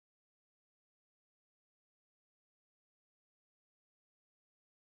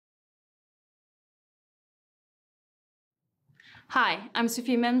Hi, I'm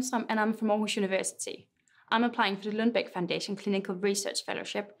Sofie Mellemstrøm and I'm from Aarhus University. I'm applying for the Lundbeck Foundation Clinical Research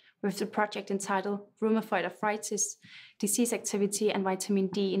Fellowship with the project entitled Rheumatoid Arthritis, Disease Activity and Vitamin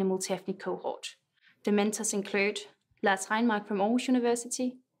D in a Multi-ethnic Cohort. The mentors include Lars Reinmark from Aarhus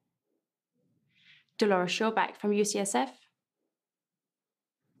University, Dolores Schoback from UCSF,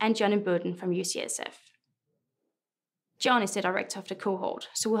 and Johnny Burden from UCSF. John is the director of the cohort,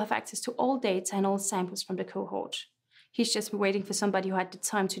 so we'll have access to all data and all samples from the cohort. He's just waiting for somebody who had the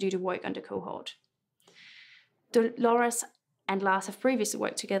time to do the work on the cohort. Dolores and Lars have previously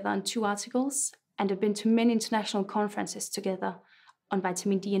worked together on 2 articles and have been to many international conferences together on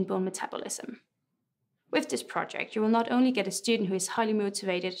vitamin D and bone metabolism. With this project, you will not only get a student who is highly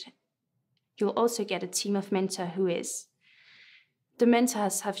motivated, you will also get a team of mentors who is. The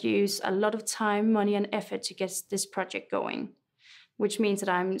mentors have used a lot of time, money, and effort to get this project going, which means that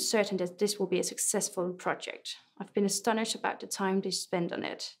I'm certain that this will be a successful project. I've been astonished about the time they spent on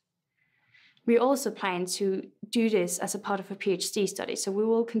it. We also plan to do this as a part of a PhD study, so we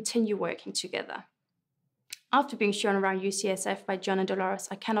will continue working together. After being shown around UCSF by John and Dolores,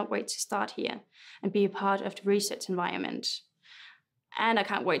 I cannot wait to start here and be a part of the research environment. And I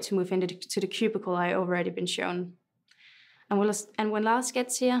can't wait to move into the cubicle I've already been shown. And when Lars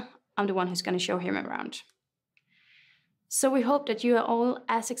gets here, I'm the one who's going to show him around. So we hope that you are all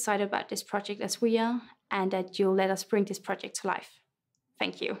as excited about this project as we are, and that you'll let us bring this project to life.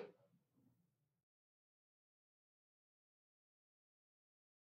 Thank you.